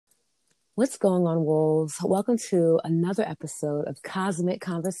What's going on, wolves? Welcome to another episode of Cosmic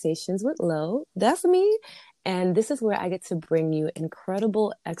Conversations with Lo. That's me. And this is where I get to bring you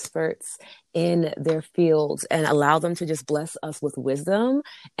incredible experts in their fields and allow them to just bless us with wisdom.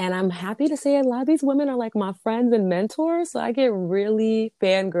 And I'm happy to say a lot of these women are like my friends and mentors. So I get really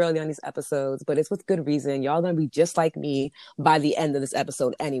fangirly on these episodes, but it's with good reason. Y'all gonna be just like me by the end of this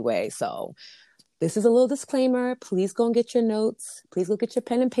episode anyway. So this is a little disclaimer. Please go and get your notes. Please go get your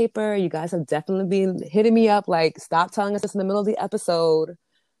pen and paper. You guys have definitely been hitting me up like, stop telling us this in the middle of the episode.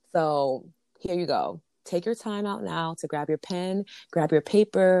 So here you go. Take your time out now to grab your pen, grab your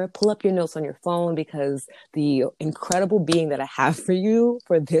paper, pull up your notes on your phone because the incredible being that I have for you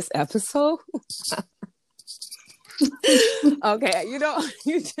for this episode. Okay,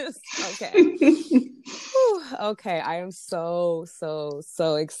 okay. Okay, I am so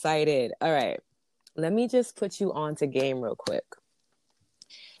excited. All right. Let me just put you on to game real quick.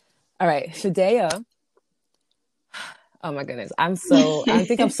 All right, Shadea. Oh my goodness. I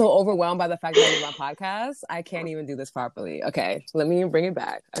think I'm so overwhelmed by the fact that I do my podcast. I can't even do this properly. Okay, let me bring it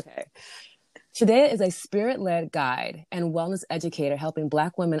back. Okay. Shadea is a spirit-led guide and wellness educator helping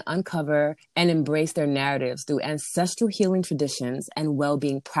Black women uncover and embrace their narratives through ancestral healing traditions and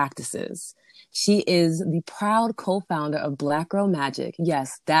well-being practices. She is the proud co-founder of Black Girl Magic.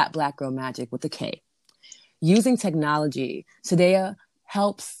 Yes, that Black Girl Magic with a K. Using technology, Shadea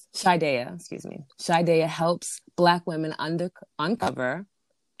helps Black women uncover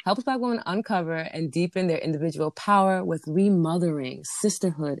and deepen their individual power with remothering,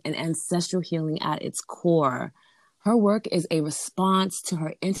 sisterhood, and ancestral healing at its core. Her work is a response to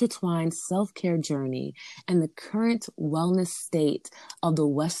her intertwined self-care journey and the current wellness state of the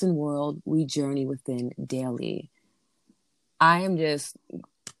Western world we journey within daily. I am just,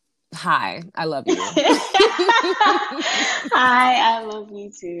 hi, I love you. Hi, I love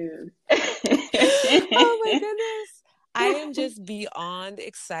you too. Oh my goodness. I am just beyond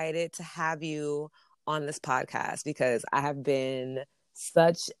excited to have you on this podcast because I have been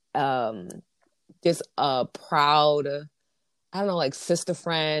such just a proud, I don't know, like sister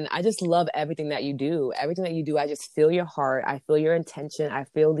friend. I just love everything that you do. Everything that you do, I just feel your heart. I feel your intention. I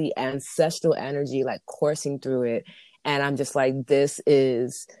feel the ancestral energy like coursing through it. And I'm just like, this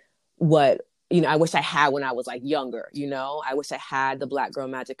is what, I wish I had when I was like younger, I wish I had the Black Girl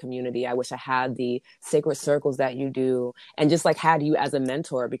Magic community. I wish I had the sacred circles that you do and just like had you as a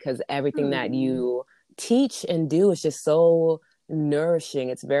mentor because everything that you teach and do is just so nourishing.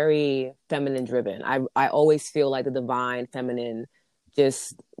 It's very feminine driven. I always feel like the divine feminine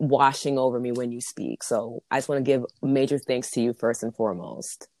just washing over me when you speak. So I just want to give major thanks to you first and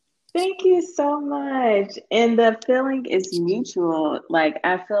foremost. Thank you so much. And the feeling is mutual. Like,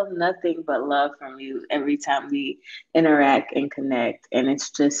 I feel nothing but love from you every time we interact and connect. And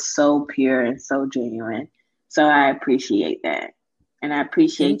it's just so pure and so genuine. So I appreciate that. And I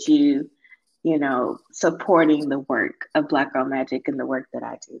appreciate you, supporting the work of Black Girl Magic and the work that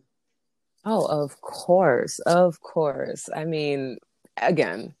I do. Oh, of course. Of course. I mean,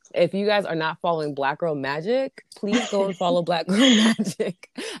 again, if you guys are not following Black Girl Magic, please go and follow Black Girl Magic.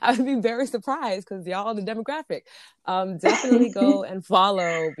 I would be very surprised because y'all are the demographic. Definitely go and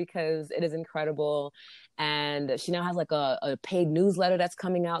follow because it is incredible. And she now has like a paid newsletter that's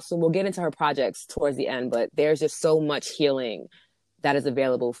coming out. So we'll get into her projects towards the end, but there's just so much healing that is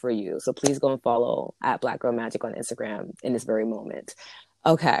available for you. So please go and follow at Black Girl Magic on Instagram in this very moment.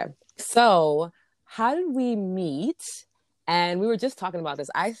 Okay. So how did we meet? And we were just talking about this.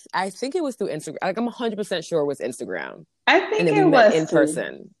 I think it was through Instagram. Like I'm 100% sure it was Instagram. I think and then it we met in was too.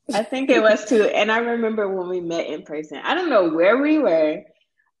 person. I think it was too. And I remember when we met in person. I don't know where we were,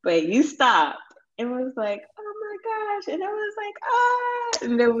 but you stopped and was like, "Oh my gosh!" And I was like, "Ah!"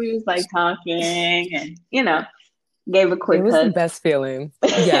 And then we was like talking, and gave a It quick was the hug. best feeling.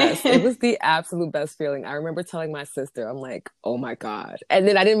 Yes, it was the absolute best feeling. I remember telling my sister, I'm like, oh my God. And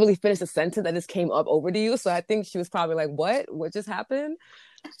then I didn't really finish the sentence. I just came up over to you. So I think she was probably like, what just happened?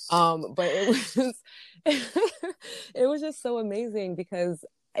 But it was it was just so amazing because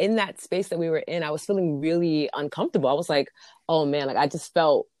in that space that we were in, I was feeling really uncomfortable. I was like, oh man, like I just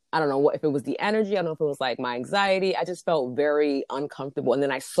felt, I don't know what if it was the energy, I don't know if it was like my anxiety. I just felt very uncomfortable. And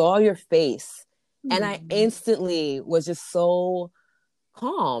then I saw your face and I instantly was just so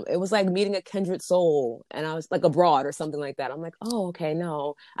calm. It was like meeting a kindred soul. And I was like abroad or something like that. I'm like, oh, okay,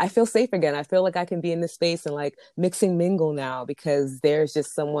 no, I feel safe again. I feel like I can be in this space and like mix and mingle now because there's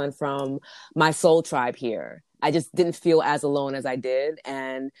just someone from my soul tribe here. I just didn't feel as alone as I did.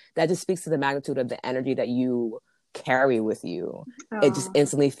 And that just speaks to the magnitude of the energy that you carry with you. It just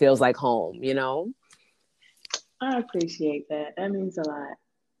instantly feels like home, I appreciate that. That means a lot.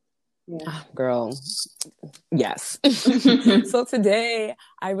 Yeah. Girl, yes. So today,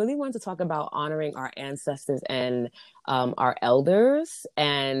 I really want to talk about honoring our ancestors and our elders.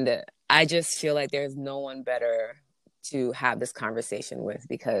 And I just feel like there's no one better to have this conversation with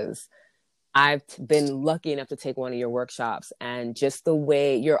because I've been lucky enough to take one of your workshops, and just the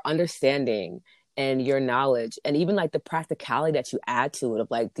way your understanding and your knowledge and even like the practicality that you add to it of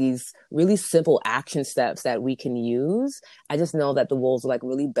like these really simple action steps that we can use. I just know that the wolves will like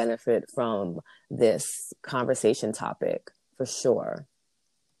really benefit from this conversation topic for sure.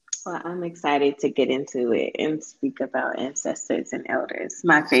 Well, I'm excited to get into it and speak about ancestors and elders,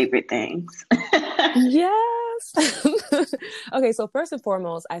 my favorite things. Yes. Okay, so first and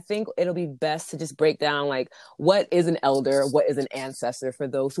foremost, I think it'll be best to just break down like what is an elder, what is an ancestor for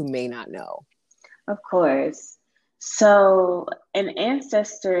those who may not know. Of course. So, an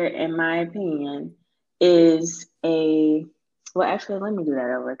ancestor, in my opinion, is a, well, actually, let me do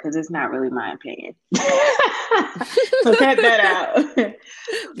that over because it's not really my opinion. So, cut that out.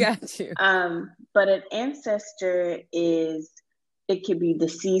 Got you. But an ancestor is, it could be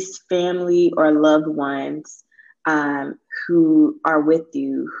deceased family or loved ones who are with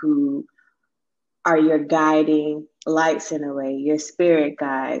you, who are your guiding lights in a way, your spirit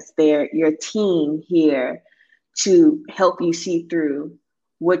guides. They're your team here to help you see through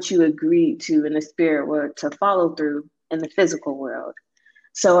what you agreed to in the spirit world to follow through in the physical world.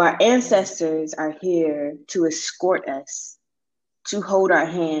 So our ancestors are here to escort us, to hold our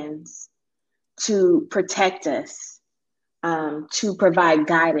hands, to protect us, to provide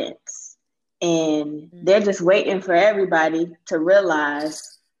guidance. And they're just waiting for everybody to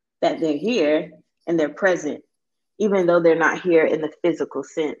realize that they're here and they're present, even though they're not here in the physical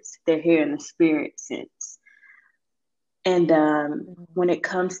sense, they're here in the spirit sense. And when it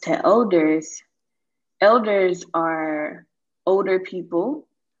comes to elders, elders are older people.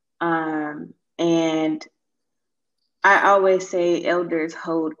 And I always say elders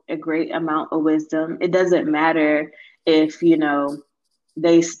hold a great amount of wisdom. It doesn't matter if,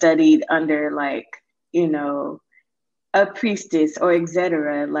 they studied under like, you know, a priestess or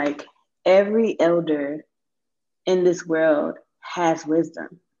etc. Like every elder in this world has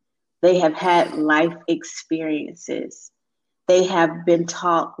wisdom. They have had life experiences. They have been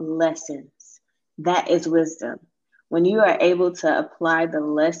taught lessons. That is wisdom. When you are able to apply the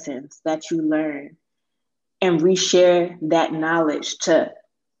lessons that you learn and reshare that knowledge to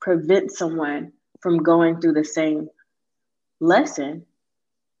prevent someone from going through the same lesson,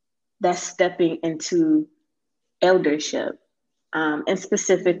 that's stepping into eldership. And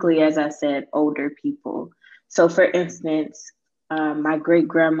specifically, as I said, older people. So, for instance, my great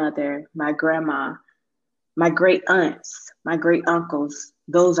grandmother, my grandma, my great aunts, my great uncles,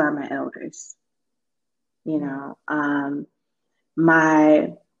 those are my elders.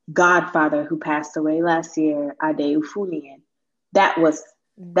 My godfather who passed away last year, Ade Ufunian, that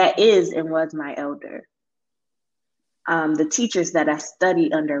is and was my elder. The teachers that I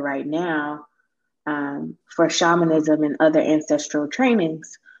study under right now for shamanism and other ancestral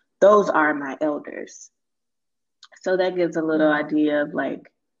trainings, those are my elders. So that gives a little idea of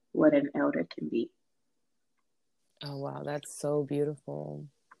like what an elder can be. Oh, wow. That's so beautiful.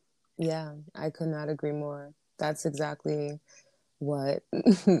 Yeah, I could not agree more. That's exactly what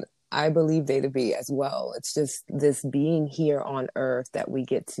I believe they to be as well. It's just this being here on earth that we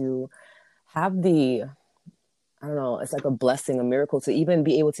get to have I don't know, it's like a blessing, a miracle to even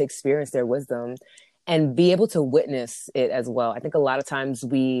be able to experience their wisdom and be able to witness it as well. I think a lot of times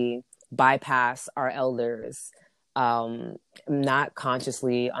we bypass our elders, not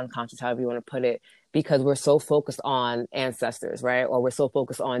consciously, unconscious, however you want to put it, because we're so focused on ancestors, right? Or we're so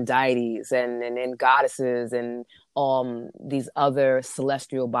focused on deities and goddesses and these other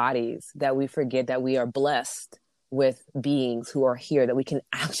celestial bodies that we forget that we are blessed with beings who are here that we can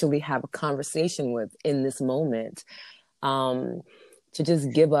actually have a conversation with in this moment, to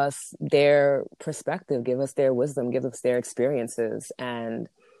just give us their perspective, give us their wisdom, give us their experiences, and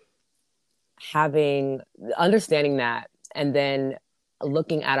understanding that, and then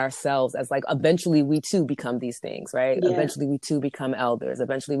looking at ourselves as like eventually we too become these things, right? Yeah. Eventually we too become elders.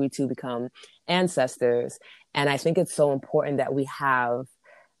 Eventually we too become ancestors. And I think it's so important that we have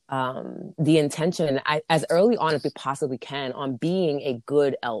the intention as early on as we possibly can on being a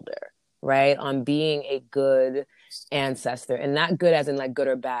good elder, right? On being a good ancestor, and not good as in like good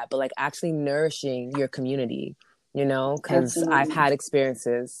or bad, but like actually nourishing your community, because I've had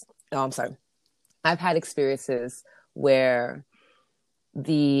experiences. Oh, I'm sorry. I've had experiences where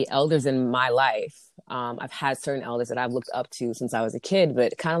the elders in my life, I've had certain elders that I've looked up to since I was a kid,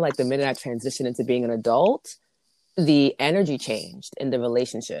 but kind of like the minute I transitioned into being an adult, the energy changed in the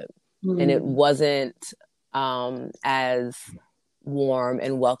relationship. and it Mm. wasn't as warm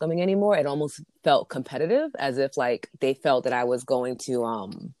and welcoming anymore. It almost felt competitive, as if like they felt that I was going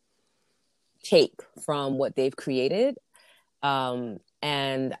to take from what they've created. And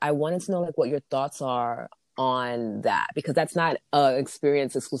I wanted to know like what your thoughts are on that, because that's not an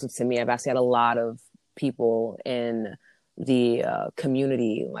experience exclusive to me. I've actually had a lot of people in the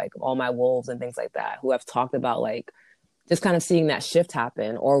community, like all my wolves and things like that, who have talked about like just kind of seeing that shift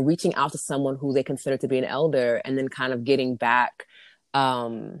happen, or reaching out to someone who they consider to be an elder and then kind of getting back.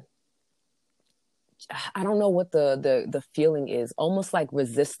 um I don't know what the feeling is, almost like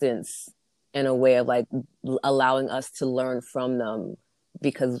resistance, in a way of like allowing us to learn from them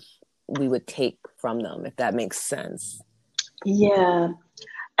because we would take from them, if that makes sense. Yeah,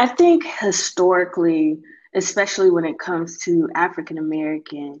 I think historically, especially when it comes to African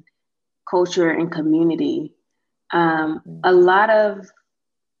American culture and community, a lot of,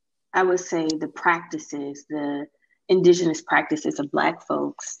 I would say, the practices, the indigenous practices of Black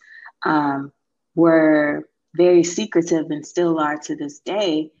folks, um, were very secretive and still are to this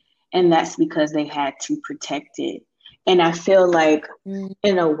day. And that's because they had to protect it. And I feel like, Mm-hmm.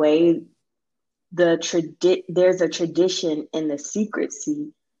 in a way, there's a tradition in the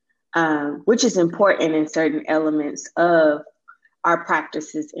secrecy, which is important in certain elements of our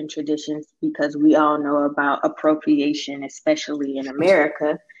practices and traditions, because we all know about appropriation, especially in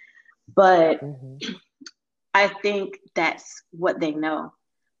America. But Mm-hmm. I think that's what they know.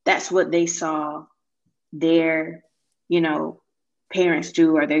 That's what they saw their, you know, parents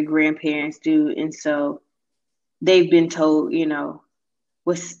do or their grandparents do. And so they've been told,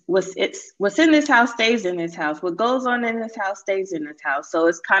 what's in this house stays in this house. What goes on in this house stays in this house. So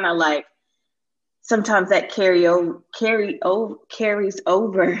it's kind of like sometimes that carries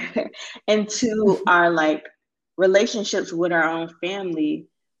over into our like relationships with our own family,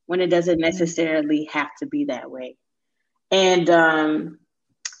 when it doesn't necessarily have to be that way. And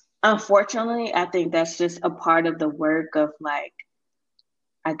unfortunately, I think that's just a part of the work of, like,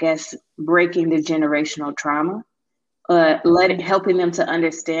 I guess, breaking the generational trauma, helping them to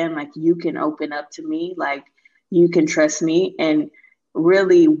understand, like, you can open up to me, like, you can trust me, and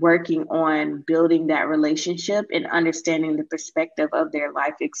really working on building that relationship and understanding the perspective of their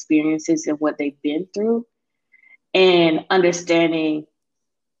life experiences and what they've been through, and understanding,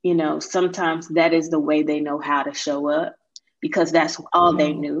 sometimes that is the way they know how to show up, because that's all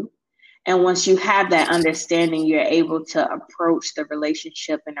they Oh. knew. And once you have that understanding, you're able to approach the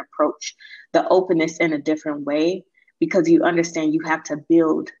relationship and approach the openness in a different way, because you understand you have to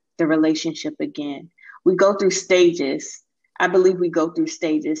build the relationship again. We go through stages. I believe we go through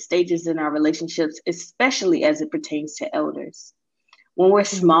stages in our relationships, especially as it pertains to elders. When we're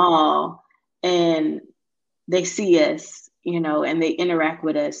Mm-hmm. small and they see us, and they interact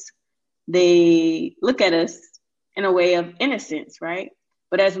with us, they look at us in a way of innocence, right?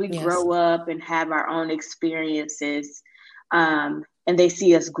 But as we Yes. grow up and have our own experiences, and they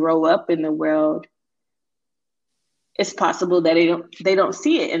see us grow up in the world, it's possible that they don't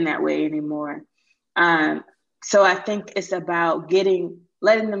see it in that way anymore. Um, so I think it's about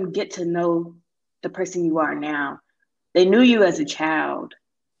letting them get to know the person you are now. They knew you as a child,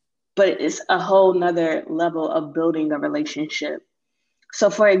 but it's a whole nother level of building a relationship. So,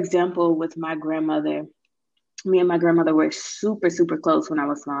 for example, with my grandmother, me and my grandmother were super, super close when I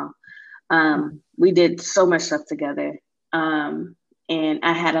was small. We did so much stuff together. And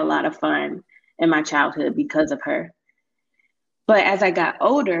I had a lot of fun in my childhood because of her. But as I got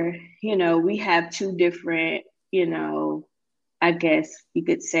older, we have two different, I guess you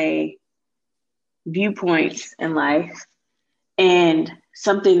could say, viewpoints in life. And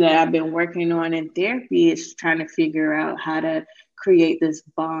something that I've been working on in therapy is trying to figure out how to create this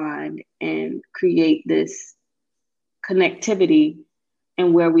bond and create this connectivity,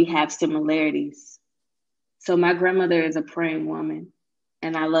 and where we have similarities. So my grandmother is a praying woman,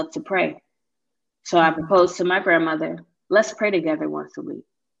 and I love to pray. So I Mm-hmm. proposed to my grandmother, let's pray together once a week.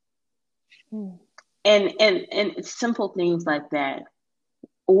 Mm-hmm. And simple things like that.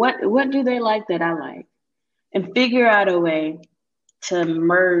 What do they like that I like? And figure out a way to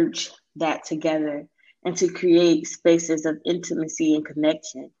merge that together and to create spaces of intimacy and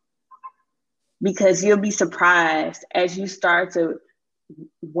connection. Because you'll be surprised as you start to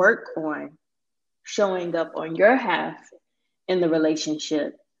work on showing up on your half in the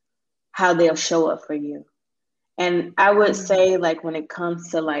relationship, how they'll show up for you. And I would say, like, when it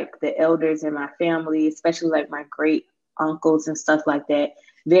comes to like the elders in my family, especially like my great uncles and stuff like that,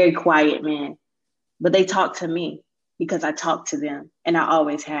 very quiet men, but they talk to me because I talk to them, and I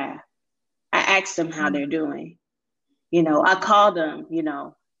always have. I ask them how they're doing. I call them,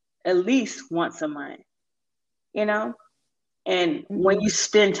 at least once a month, you know? And when Mm-hmm. you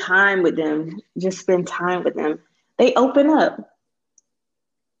spend time with them, just spend time with them, they open up.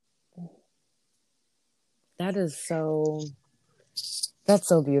 That is that's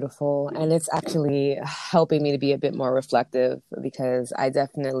so beautiful. And it's actually helping me to be a bit more reflective because I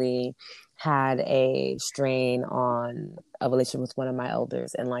definitely had a strain on a relationship with one of my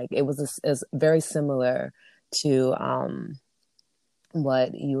elders. And like it was very similar to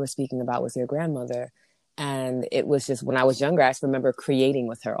what you were speaking about with your grandmother. And it was just when I was younger, I just remember creating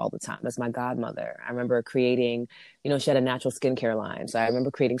with her all the time as my godmother. I remember creating, she had a natural skincare line. So I remember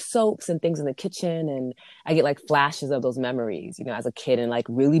creating soaps and things in the kitchen. And I get like flashes of those memories, as a kid and like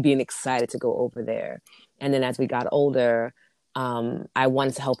really being excited to go over there. And then as we got older, I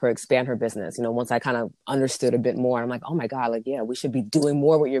wanted to help her expand her business. Once I kind of understood a bit more, I'm like, oh my God, like, yeah, we should be doing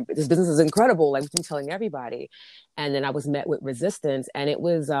more with this business is incredible. Like we've been telling everybody. And then I was met with resistance, and it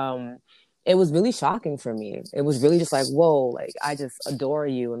was really shocking for me. It was really just like, whoa, like I just adore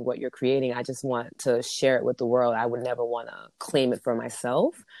you and what you're creating. I just want to share it with the world. I would never want to claim it for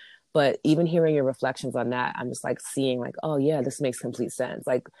myself. But even hearing your reflections on that, I'm just like seeing like, oh yeah, this makes complete sense.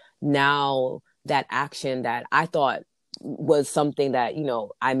 Like now that action that I thought was something that,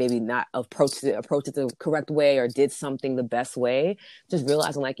 I maybe not approached it the correct way or did something the best way, just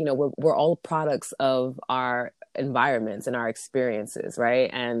realizing like, we're all products of our environments and our experiences, right?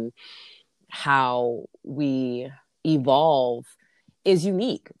 And how we evolve is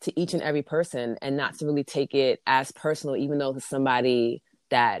unique to each and every person, and not to really take it as personal, even though it's somebody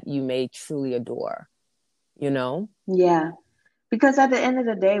that you may truly adore, you know? Yeah. Because at the end of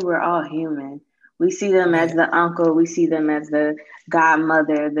the day, we're all human. We see them as Right. the uncle, we see them as the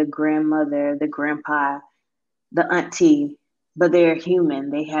godmother, the grandmother, the grandpa, the auntie, but they're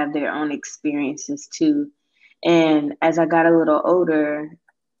human. They have their own experiences too. And as I got a little older,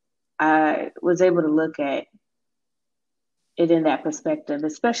 I was able to look at it in that perspective,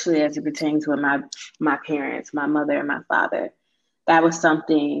 especially as it pertains with my parents, my mother and my father. That was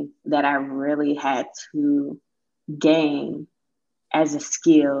something that I really had to gain as a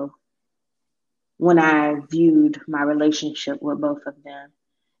skill when I viewed my relationship with both of them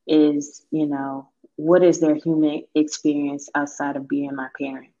is, what is their human experience outside of being my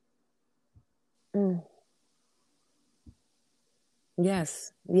parent? Mm.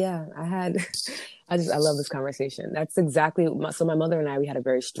 Yes. Yeah. I love this conversation. That's exactly, so my mother and I, we had a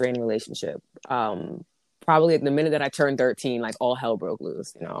very strained relationship. Probably at the minute that I turned 13, like all hell broke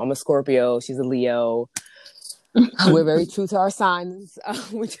loose. I'm a Scorpio, she's a Leo. We're very true to our signs.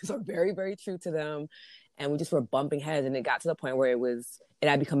 We just are very, very true to them. And we just were bumping heads. And it got to the point where it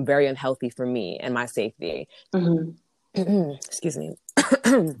had become very unhealthy for me and my safety. Mm-hmm. Excuse me.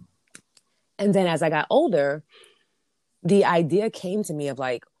 And then as I got older, the idea came to me of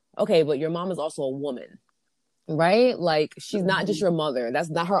like, okay, but your mom is also a woman, right? Like she's not just Mm-hmm. your mother. That's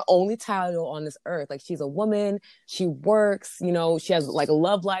not her only title on this earth. Like she's a woman, she works, she has like a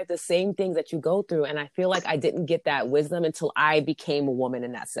love life, the same things that you go through. And I feel like I didn't get that wisdom until I became a woman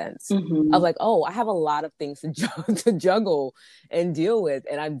in that sense. Of Mm-hmm. like, oh, I have a lot of things to juggle and deal with.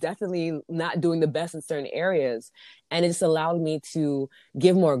 And I'm definitely not doing the best in certain areas. And it just allowed me to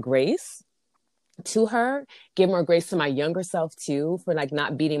give more grace to her, give more grace to my younger self too, for like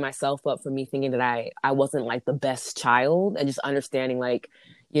not beating myself up for me thinking that I wasn't like the best child, and just understanding like,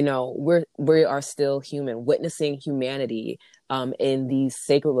 we are still human. Witnessing humanity in these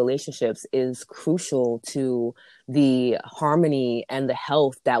sacred relationships is crucial to the harmony and the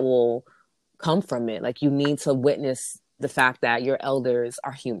health that will come from it. Like you need to witness the fact that your elders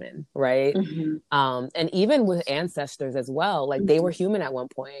are human, right? Mm-hmm. And even with ancestors as well, like they were human at one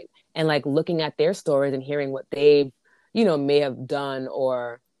point, and like looking at their stories and hearing what they, may have done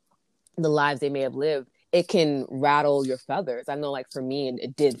or the lives they may have lived, it can rattle your feathers. I know, like for me, and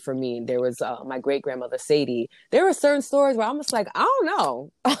it did for me. There was my great grandmother Sadie. There were certain stories where I'm just like, I don't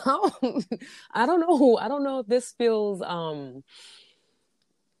know, I don't know if this feels.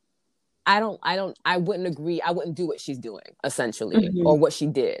 I wouldn't agree. I wouldn't do what she's doing essentially, or Mm-hmm. what she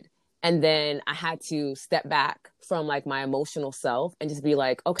did. And then I had to step back from like my emotional self and just be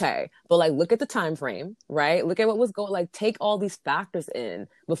like, okay, but like, look at the time frame, right? Look at what was going, like, take all these factors in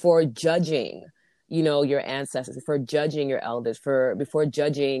before judging, your ancestors, before judging your elders, before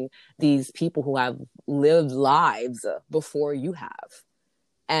judging these people who have lived lives before you have.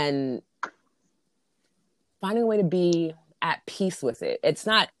 And finding a way to be at peace with it. It's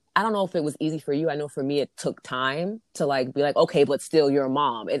not, I don't know if it was easy for you. I know for me, it took time to like be like, okay, but still you're a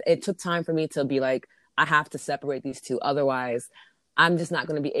mom. It took time for me to be like, I have to separate these two. Otherwise, I'm just not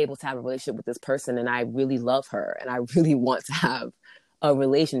going to be able to have a relationship with this person. And I really love her and I really want to have a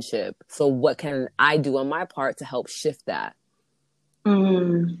relationship. So what can I do on my part to help shift that?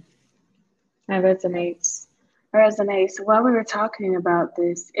 Mm, that resonates. Resonates. While we were talking about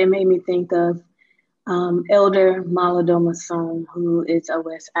this, it made me think of Elder Malidoma Song, who is a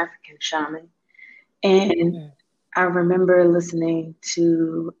West African shaman. And Mm. I remember listening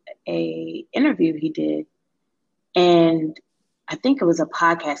to a interview he did, and I think it was a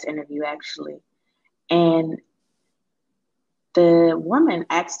podcast interview actually. And the woman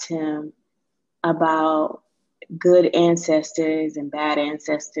asked him about good ancestors and bad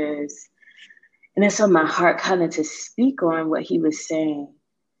ancestors. And it's on my heart kind of to speak on what he was saying.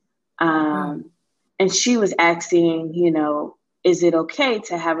 Mm. And she was asking, is it okay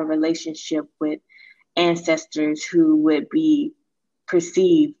to have a relationship with ancestors who would be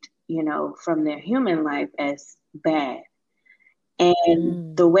perceived, from their human life as bad? And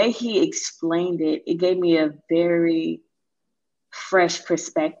Mm. the way he explained it, it gave me a very fresh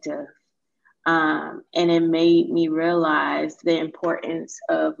perspective. And it made me realize the importance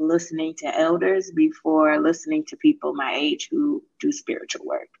of listening to elders before listening to people my age who do spiritual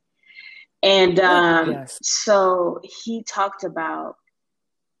work. And Yes. so he talked about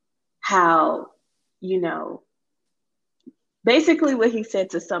how, you know, basically what he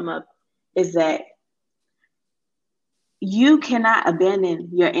said to sum up is that you cannot abandon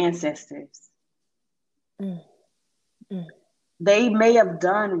your ancestors. Mm. Mm. They may have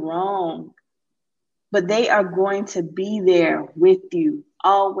done wrong, but they are going to be there with you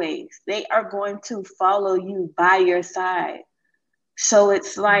always. They are going to follow you by your side. So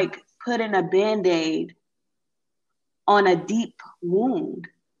it's like putting a band-aid on a deep wound.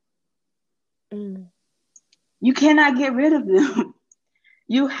 Mm. You cannot get rid of them.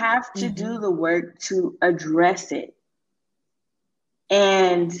 You have to do Mm-hmm. the work to address it.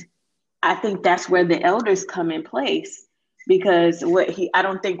 And I think that's where the elders come in place, because I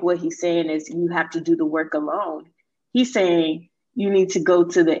don't think what he's saying is you have to do the work alone. He's saying you need to go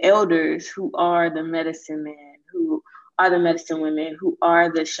to the elders who are the medicine men, who are the medicine women, who are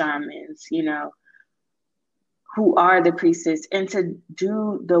the shamans, who are the priestess, and to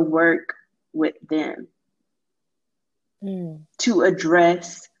do the work with them Mm. to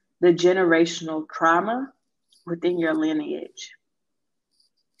address the generational trauma within your lineage.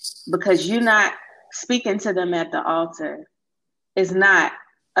 Because you're not speaking to them at the altar is not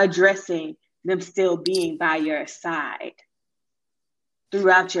addressing them still being by your side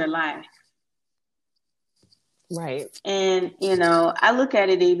throughout your life. Right. And, I look at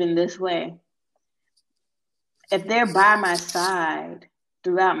it even this way. If they're by my side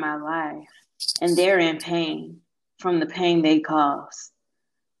throughout my life and they're in pain from the pain they cause,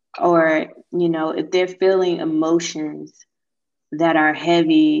 or, if they're feeling emotions that are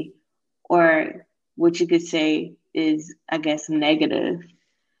heavy, or what you could say is, I guess, negative,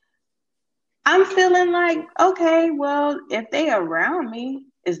 I'm feeling like, okay, well, if they around me,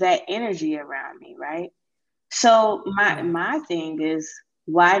 is that energy around me, right? So my Yeah. my thing is,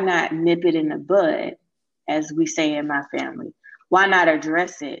 why not nip it in the bud, as we say in my family? Why not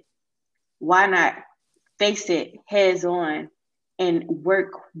address it? Why not face it heads on and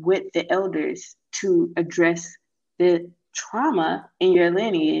work with the elders to address the trauma in your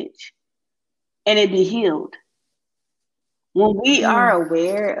lineage and it be healed? When we are Mm.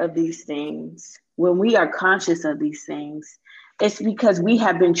 aware of these things, when we are conscious of these things, it's because we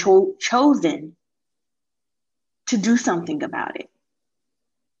have been chosen to do something about it.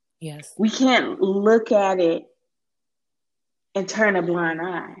 Yes. We can't look at it and turn a blind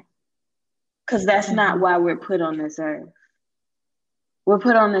eye, because that's not Mm-hmm. why we're put on this earth. We're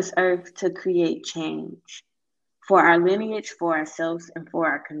put on this earth to create change for our lineage, for ourselves, and for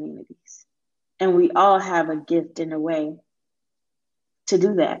our communities. And we all have a gift in a way to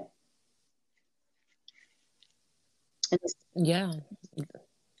do that. Yeah.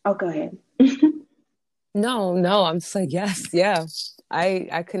 Oh, go ahead. No, I'm just like, yes, yeah.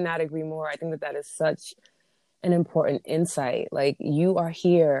 I could not agree more. I think that that is such an important insight. Like you are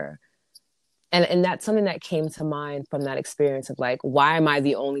here. And that's something that came to mind from that experience of like, why am I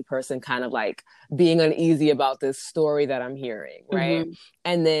the only person kind of like being uneasy about this story that I'm hearing, right? Mm-hmm.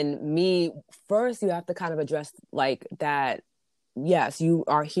 And then me, first, you have to kind of address like that, yes, you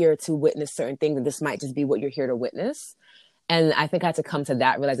are here to witness certain things, and this might just be what you're here to witness. And I think I had to come to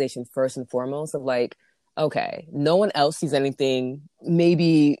that realization first and foremost of like, okay, no one else sees anything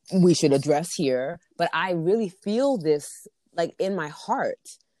maybe we should address here, but I really feel this like in my heart.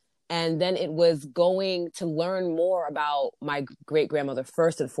 And then it was going to learn more about my great grandmother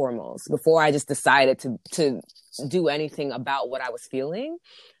first and foremost, before I just decided to do anything about what I was feeling,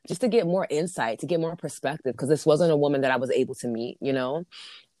 just to get more insight, to get more perspective, because this wasn't a woman that I was able to meet, you know?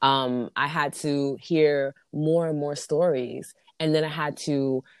 I had to hear more and more stories. And then I had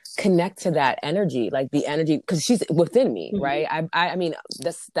to connect to that energy, like the energy, because she's within me, right? I mean,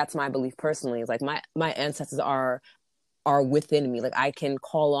 that's my belief personally. Is like my ancestors are within me. Like I can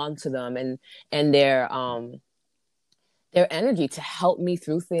call on to them and their energy to help me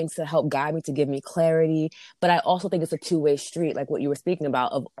through things, to help guide me, to give me clarity. But I also think it's a two-way street, like what you were speaking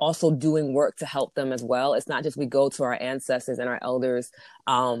about, of also doing work to help them as well. It's not just we go to our ancestors and our elders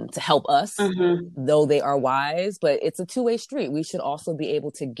to help us, though they are wise, but it's a two-way street. We should also be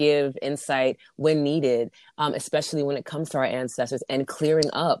able to give insight when needed, especially when it comes to our ancestors, and clearing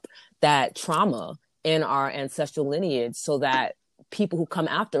up that trauma in our ancestral lineage so that people who come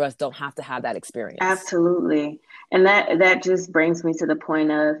after us don't have to have that experience. Absolutely. And that just brings me to the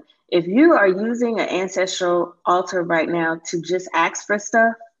point of, if you are using an ancestral altar right now to just ask for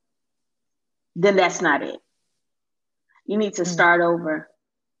stuff, then that's not it. You need to start over.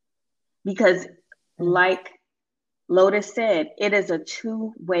 Because like Lotus said, it is a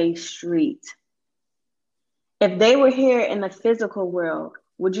two-way street. If they were here in the physical world,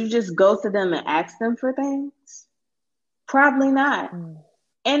 would you just go to them and ask them for things? Probably not.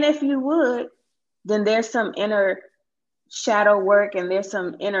 And if you would, then there's some inner shadow work and there's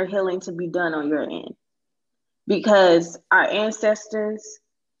some inner healing to be done on your end. Because our ancestors'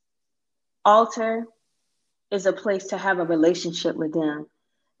 altar is a place to have a relationship with them.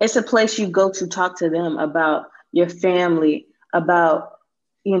 It's a place you go to talk to them about your family, about,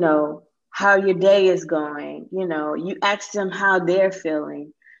 you know, how your day is going. You know, you ask them how they're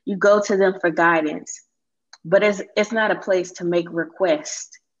feeling. You go to them for guidance. But it's not a place to make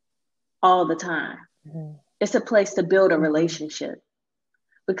requests all the time. It's a place to build a relationship.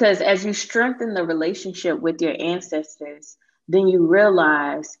 Because as you strengthen the relationship with your ancestors, then you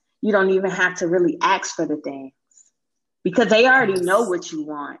realize you don't even have to really ask for the things, because they already know what you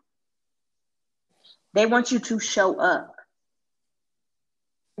want. They want you to show up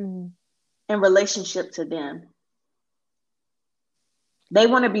in relationship to them. They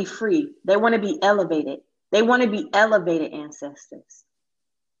want to be free. They want to be elevated. They want to be elevated ancestors.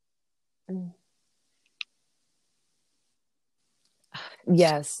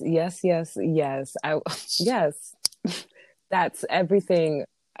 Yes. Yes. That's everything.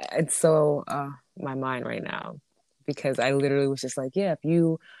 It's so my mind right now, because I literally was just like, yeah, if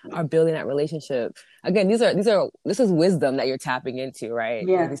you are building that relationship, again, this is wisdom that you're tapping into, right?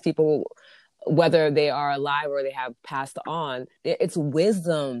 Yeah. These people, whether they are alive or they have passed on, it's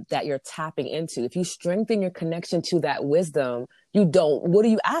wisdom that you're tapping into. If you strengthen your connection to that wisdom, what are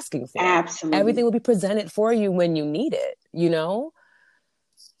you asking for? Absolutely. Everything will be presented for you when you need it, you know?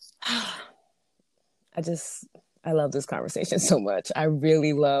 I love this conversation so much. I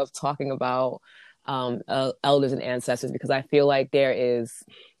really love talking about elders and ancestors, because I feel like there is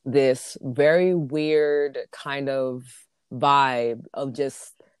this very weird kind of vibe of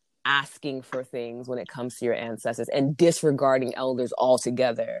just asking for things when it comes to your ancestors and disregarding elders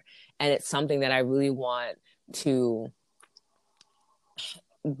altogether. And it's something that I really want to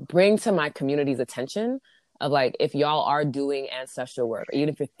bring to my community's attention, of like, if y'all are doing ancestral work, or even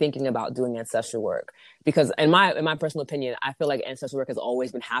if you're thinking about doing ancestral work, because in my personal opinion, I feel like ancestral work has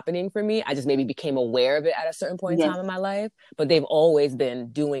always been happening for me. I just maybe became aware of it at a certain point in time in my life, but they've always been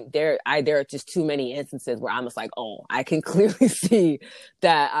doing there are just too many instances where I'm just like, oh, I can clearly see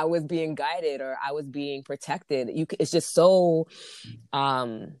that I was being guided or I was being protected. It's just so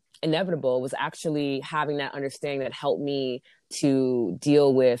inevitable. It was actually having that understanding that helped me to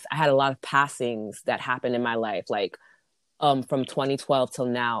deal with, I had a lot of passings that happened in my life, like from 2012 till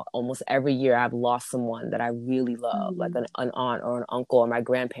now. Almost every year I've lost someone that I really love, like an aunt or an uncle or my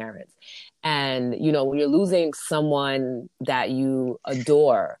grandparents. And, you know, when you're losing someone that you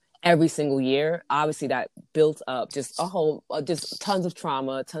adore every single year, obviously that built up just just tons of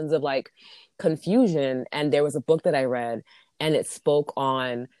trauma, tons of like confusion. And there was a book that I read, and it spoke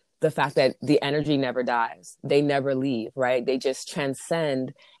on the fact that the energy never dies. They never leave, right? They just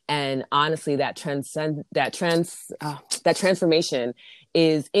transcend. And honestly, that transformation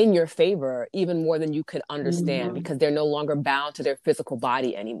is in your favor even more than you could understand, because they're no longer bound to their physical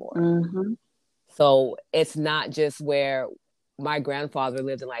body anymore. So it's not just where my grandfather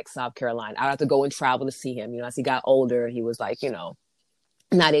lived in like South Carolina. I would have to go and travel to see him. You know, as he got older, he was like, you know,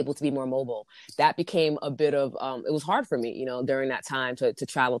 not able to be more mobile. That became a bit of, it was hard for me, you know, during that time to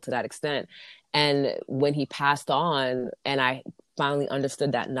travel to that extent. And when he passed on and I finally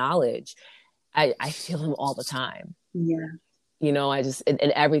understood that knowledge, I feel him all the time. Yeah. You know, I just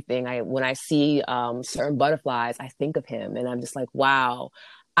in everything. When I see certain butterflies, I think of him, and I'm just like, wow,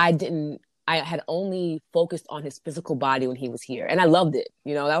 I didn't. I had only focused on his physical body when he was here, and I loved it.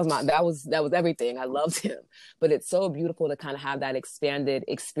 You know, that was everything. I loved him, but it's so beautiful to kind of have that expanded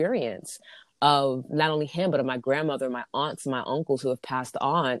experience of not only him, but of my grandmother, my aunts, my uncles who have passed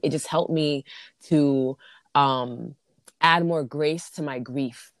on. It just helped me to um, add more grace to my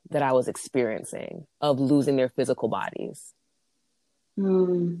grief that I was experiencing of losing their physical bodies.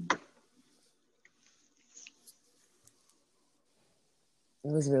 Mm. It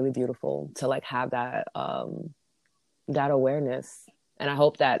was really beautiful to like have that that awareness, and I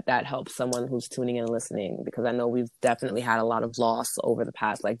hope that that helps someone who's tuning in and listening, because I know we've definitely had a lot of loss over the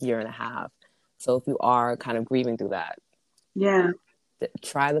past like year and a half. So if you are kind of grieving through that, Yeah.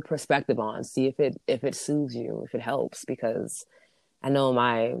 try the perspective on, see if it soothes you, if it helps, because I know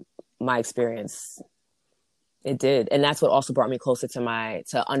my experience, it did. And that's what also brought me closer to my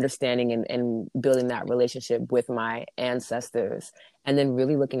to understanding and building that relationship with my ancestors, and then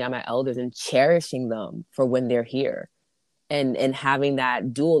really looking at my elders and cherishing them for when they're here, and having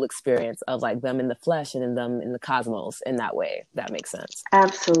that dual experience of like them in the flesh and in them in the cosmos in that way. If that makes sense.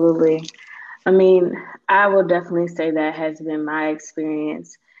 Absolutely. I mean, I will definitely say that has been my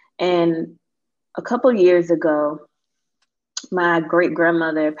experience. And a couple years ago, my great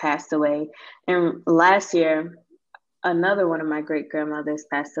grandmother passed away. And last year, another one of my great grandmothers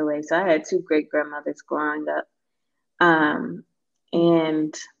passed away. So I had two great grandmothers growing up. Um,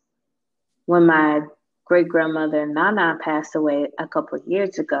 and when my great grandmother Nana passed away a couple of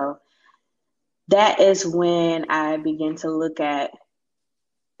years ago, that is when I began to look at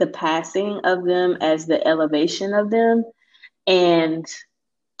the passing of them as the elevation of them. And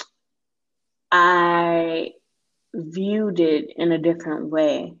I viewed it in a different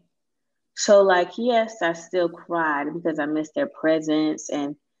way. So, like, yes, I still cried because I missed their presence.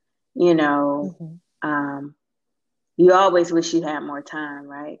 And, you know, Mm-hmm. um, you always wish you had more time,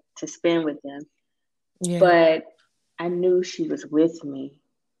 right, to spend with them. Yeah. But I knew she was with me.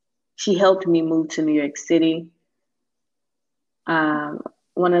 She helped me move to New York City. Um,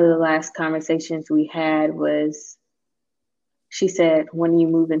 one of the last conversations we had was she said, "When you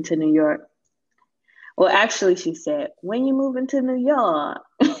move into New York?" Well, actually, she said, "When you move into New York?"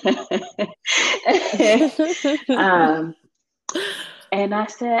 um, and I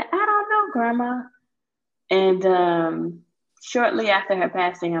said, "I don't know, Grandma." And shortly after her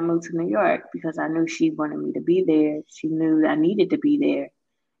passing, I moved to New York because I knew she wanted me to be there. She knew I needed to be there,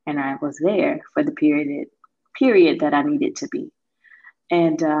 and I was there for the period that I needed to be.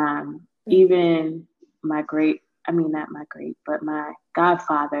 And even my great, I mean, not my great, but my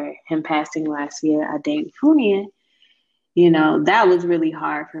godfather, him passing last year, Ade Funian, that was really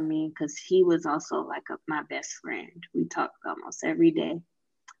hard for me because he was also like my best friend. We talked almost every day.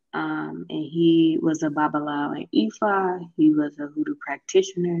 And he was a Babalawo and Ifa. He was a voodoo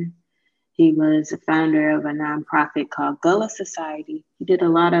practitioner. He was a founder of a nonprofit called Gullah Society. He did a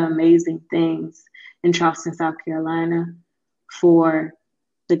lot of amazing things in Charleston, South Carolina for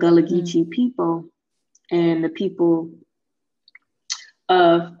the Gullah Geechee people and the people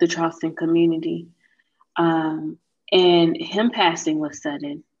of the Charleston community. And him passing was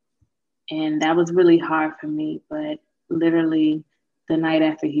sudden. And that was really hard for me. But literally the night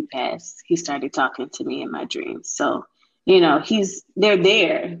after he passed, he started talking to me in my dreams. So, they're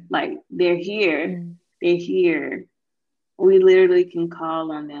there. Like they're here. Mm. They're here. We literally can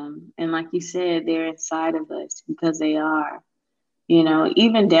call on them. And like you said, they're inside of us because they are.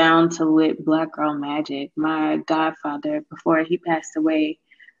 Even down to with Black Girl Magic, my godfather, before he passed away,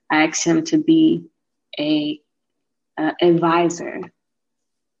 I asked him to be a advisor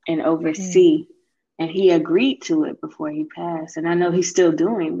and oversee, and he agreed to it before he passed. And I know he's still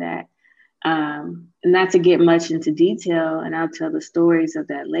doing that. Not to get much into detail, and I'll tell the stories of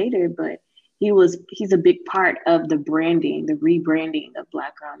that later, but he's a big part of the branding, the rebranding of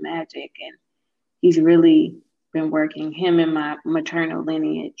Black Girl Magic, and he's really been working. Him and my maternal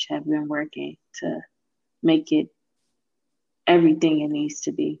lineage have been working to make it everything it needs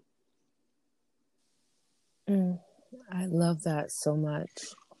to be. I love that so much.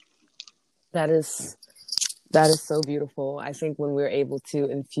 That is that is so beautiful. I think when we're able to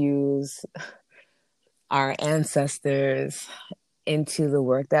infuse our ancestors into the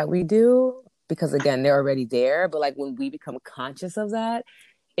work that we do, because again, they're already there, but like when we become conscious of that,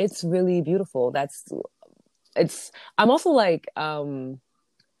 it's really beautiful. I'm also like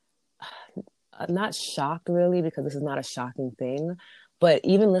not shocked really, because this is not a shocking thing, But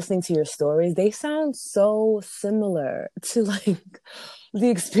even listening to your stories, they sound so similar to like the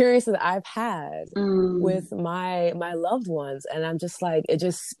experience that I've had Mm, with my loved ones. And I'm just like, it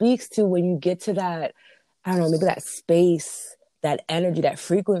just speaks to when you get to that, I don't know, maybe that space, that energy, that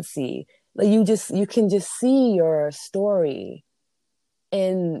frequency, like you can just see your story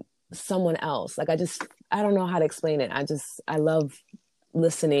in someone else. Like I don't know how to explain it. I love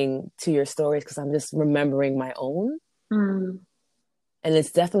listening to your stories because I'm just remembering my own. mm, And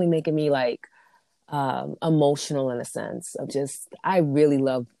it's definitely making me like emotional in a sense of just, I really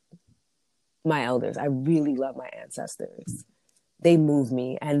love my elders. I really love my ancestors. They move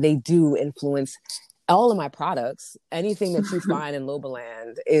me and they do influence all of my products. Anything that you find in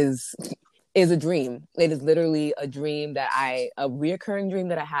Lobaland is a dream. It is literally a reoccurring dream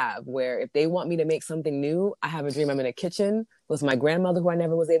that I have where if they want me to make something new, I have a dream I'm in a kitchen with my grandmother who I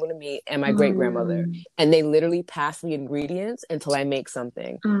never was able to meet and my great grandmother. mm, And they literally pass me ingredients until I make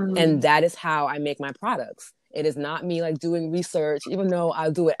something. And mm. that is how I make my products. It is not me like doing research, even though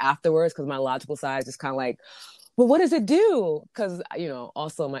I'll do it afterwards because my logical side is just kind of like, well, what does it do? Because,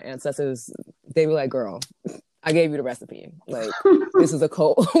 also my ancestors, they were like, girl, I gave you the recipe. Like, this is a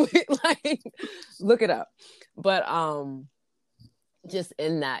code. Like, look it up. But just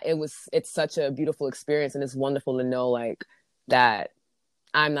in that, it's such a beautiful experience, and it's wonderful to know like that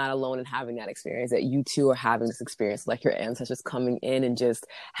I'm not alone in having that experience, that you two are having this experience, like your ancestors coming in and just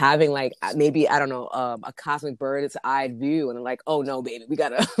having like maybe, I don't know, a cosmic bird's eye view. And like, oh no, baby, we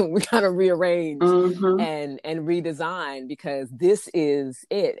gotta, we gotta rearrange Mm-hmm. and redesign because this is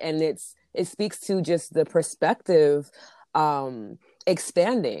it. And it speaks to just the perspective,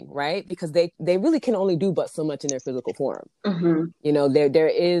 expanding, right? Because they really can only do but so much in their physical form. Mm-hmm.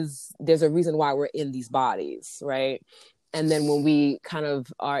 There's a reason why we're in these bodies, right? And then when we kind of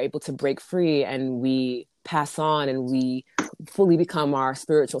are able to break free and we pass on and we fully become our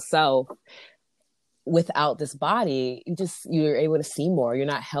spiritual self without this body, you're able to see more. You're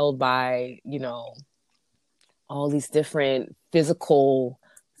not held by, all these different physical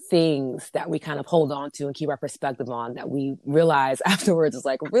things that we kind of hold on to and keep our perspective on that we realize afterwards is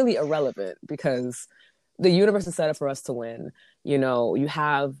like really irrelevant because the universe is set up for us to win. You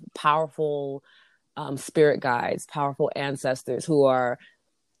have powerful spirit guides, powerful ancestors who are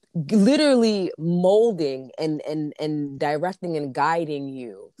literally molding and directing and guiding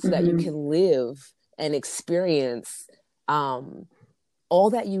you so that you Mm-hmm. can live and experience all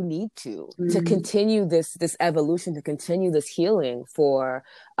that you need to Mm-hmm. continue this evolution, to continue this healing for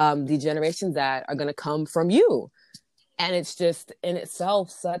the generations that are going to come from you. And it's just in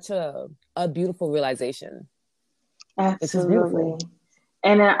itself such a beautiful realization. It's just Absolutely. beautiful.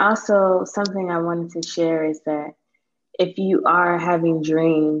 And then also something I wanted to share is that if you are having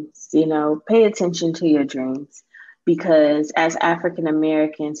dreams, pay attention to your dreams because as African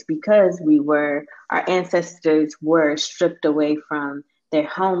Americans, because our ancestors were stripped away from their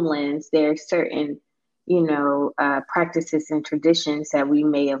homelands, there are certain, practices and traditions that we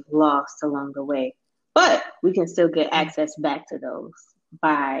may have lost along the way. But we can still get access back to those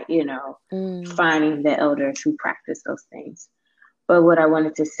by, Mm. finding the elders who practice those things. But what I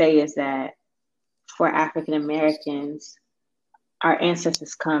wanted to say is that for African Americans, our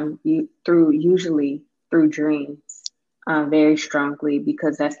ancestors come usually through dreams very strongly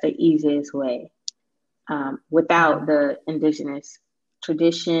because that's the easiest way. Without Mm. the indigenous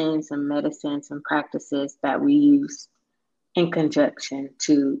traditions and medicines and practices that we use in conjunction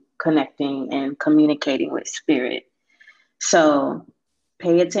to connecting and communicating with spirit. So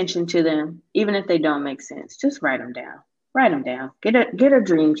pay attention to them, even if they don't make sense. Just write them down. Write them down. Get a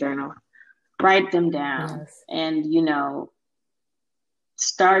dream journal. Write them down, Yes. and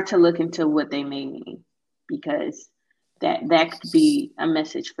start to look into what they may mean, because that could be a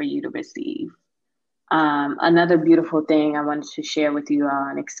message for you to receive. Another beautiful thing I wanted to share with you all,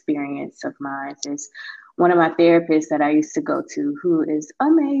 an experience of mine, is one of my therapists that I used to go to, who is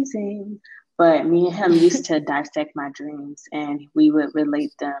amazing. But me and him used to dissect my dreams, and we would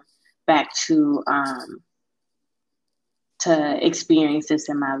relate them back to experiences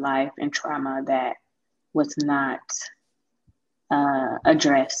in my life and trauma that was not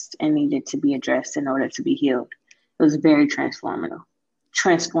addressed and needed to be addressed in order to be healed. It was very transformative,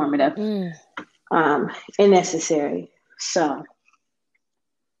 Mm. and necessary. So,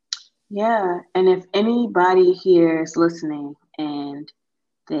 yeah. And if anybody here is listening and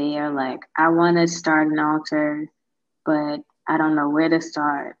they are like, I want to start an altar, but I don't know where to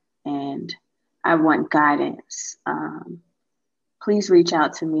start and I want guidance, please reach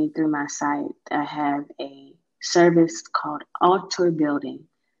out to me through my site. I have a service called Altar Building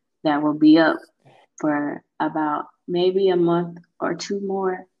that will be up for about maybe a month or two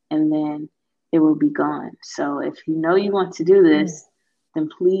more, and then it will be gone. So if you know you want to do Mm. this, then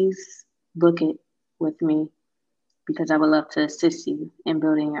please book it with me because I would love to assist you in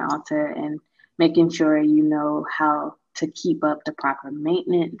building your altar and making sure you know how to keep up the proper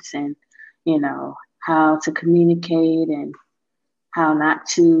maintenance and, you know, how to communicate and how not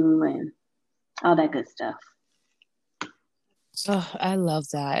to and all that good stuff. Oh, I love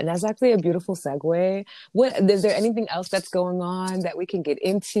that. And that's actually a beautiful segue. What is there anything else that's going on that we can get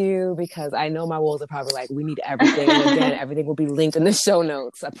into? Because I know my wolves are probably like, we need everything. And again, everything will be linked in the show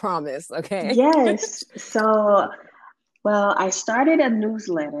notes. I promise. Okay. Yes. So, well, I started a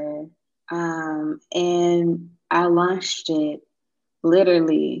newsletter and I launched it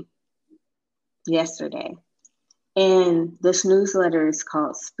literally yesterday. And this newsletter is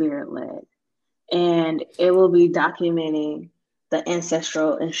called Spirit Led. And it will be documenting the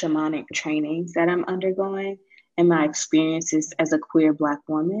ancestral and shamanic trainings that I'm undergoing and my experiences as a queer Black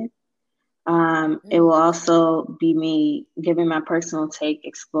woman. It will also be me giving my personal take,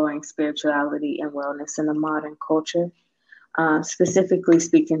 exploring spirituality and wellness in the modern culture, specifically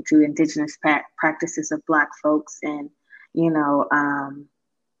speaking to indigenous practices of Black folks and, you know,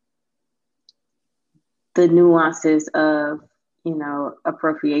 the nuances of, you know,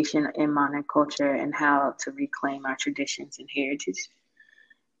 appropriation in modern culture and how to reclaim our traditions and heritage.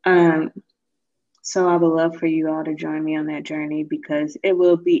 Um, so I would love for you all to join me on that journey because it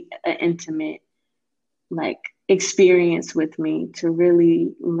will be an intimate, like, experience with me to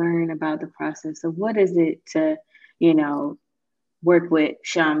really learn about the process of what is it to, you know, work with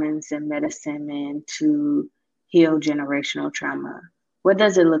shamans and medicine men to heal generational trauma. What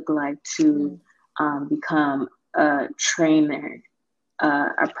does it look like to become a trainer,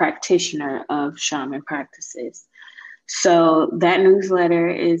 a practitioner of shaman practices? So that newsletter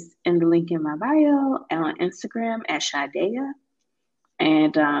is in the link in my bio and on Instagram at Shadea.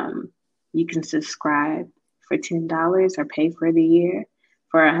 And you can subscribe for $10 or pay for the year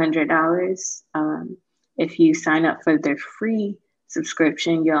for $100. If you sign up for their free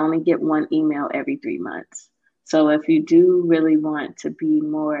subscription, you'll only get one email every 3 months. So if you do really want to be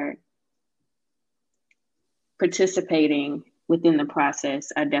more participating within the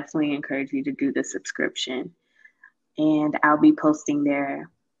process, I definitely encourage you to do the subscription. And I'll be posting there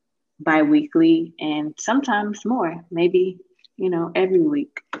bi-weekly and sometimes more, maybe, you know, every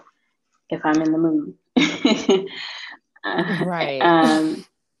week if I'm in the mood. Right.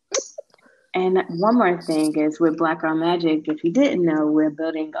 And one more thing is with Black Girl Magic, if you didn't know, we're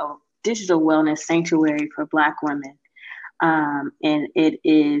building a digital wellness sanctuary for Black women. And it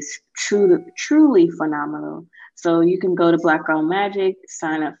is truly phenomenal. So you can go to Black Girl Magic,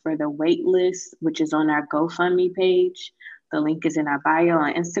 sign up for the wait list, which is on our GoFundMe page. The link is in our bio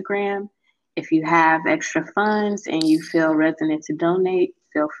on Instagram. If you have extra funds and you feel resonant to donate,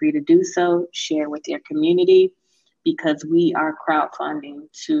 feel free to do so. Share with your community because we are crowdfunding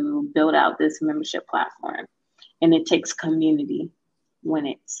to build out this membership platform. And it takes community when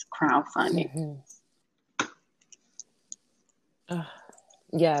it's crowdfunding.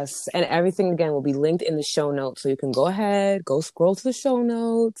 Yes. And everything, again, will be linked in the show notes. So you can go ahead, go scroll to the show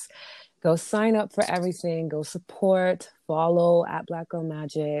notes, go sign up for everything, go support, follow at Black Girl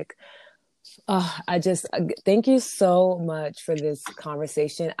Magic. Thank you so much for this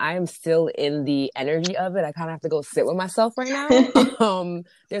conversation. I am still in the energy of it. I kind of have to go sit with myself right now.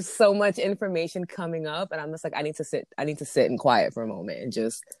 There's so much information coming up and I'm just like, I need to sit in quiet for a moment and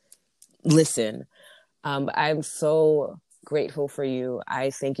just listen. I'm so grateful for you. I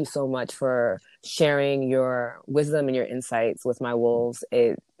thank you so much for sharing your wisdom and your insights with my wolves.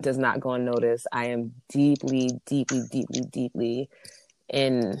 It does not go unnoticed. I am deeply, deeply, deeply, deeply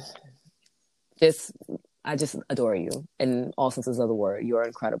in this. I just adore you in all senses of the word. You're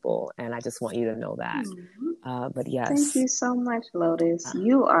incredible. And I just want you to know that. But yes. Thank you so much, Lotus.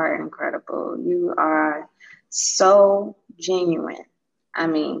 You are incredible. You are so genuine. I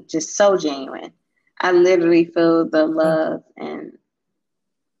mean, just so genuine. I literally feel the love and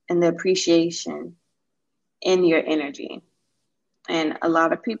the appreciation in your energy. And a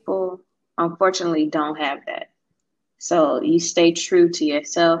lot of people, unfortunately, don't have that. So you stay true to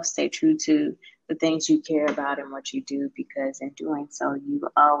yourself, stay true to the things you care about and what you do, because in doing so, you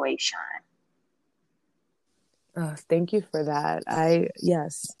always shine. Thank you for that.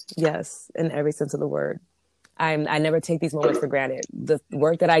 Yes, in every sense of the word. I never take these moments for granted. The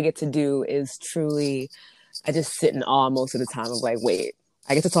work that I get to do is truly, I just sit in awe most of the time of like, wait,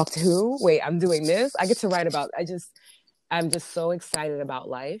 I get to talk to who? Wait, I'm doing this? I get to write about, I'm just so excited about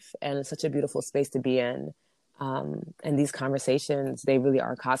life and it's such a beautiful space to be in. And these conversations, they really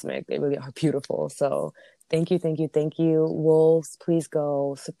are cosmic. They really are beautiful. So Thank you, thank you, thank you. Wolves, please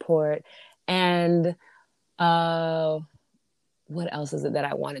go support. And what else is it that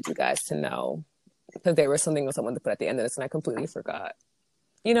I wanted you guys to know? Because there was something else I wanted to put at the end of this and I completely forgot.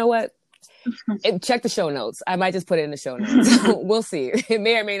 You know what? Check the show notes. I might just put it in the show notes. We'll see. It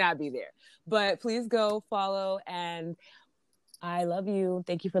may or may not be there. But please go follow, and I love you.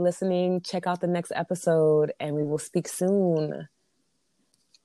 Thank you for listening. Check out the next episode and we will speak soon.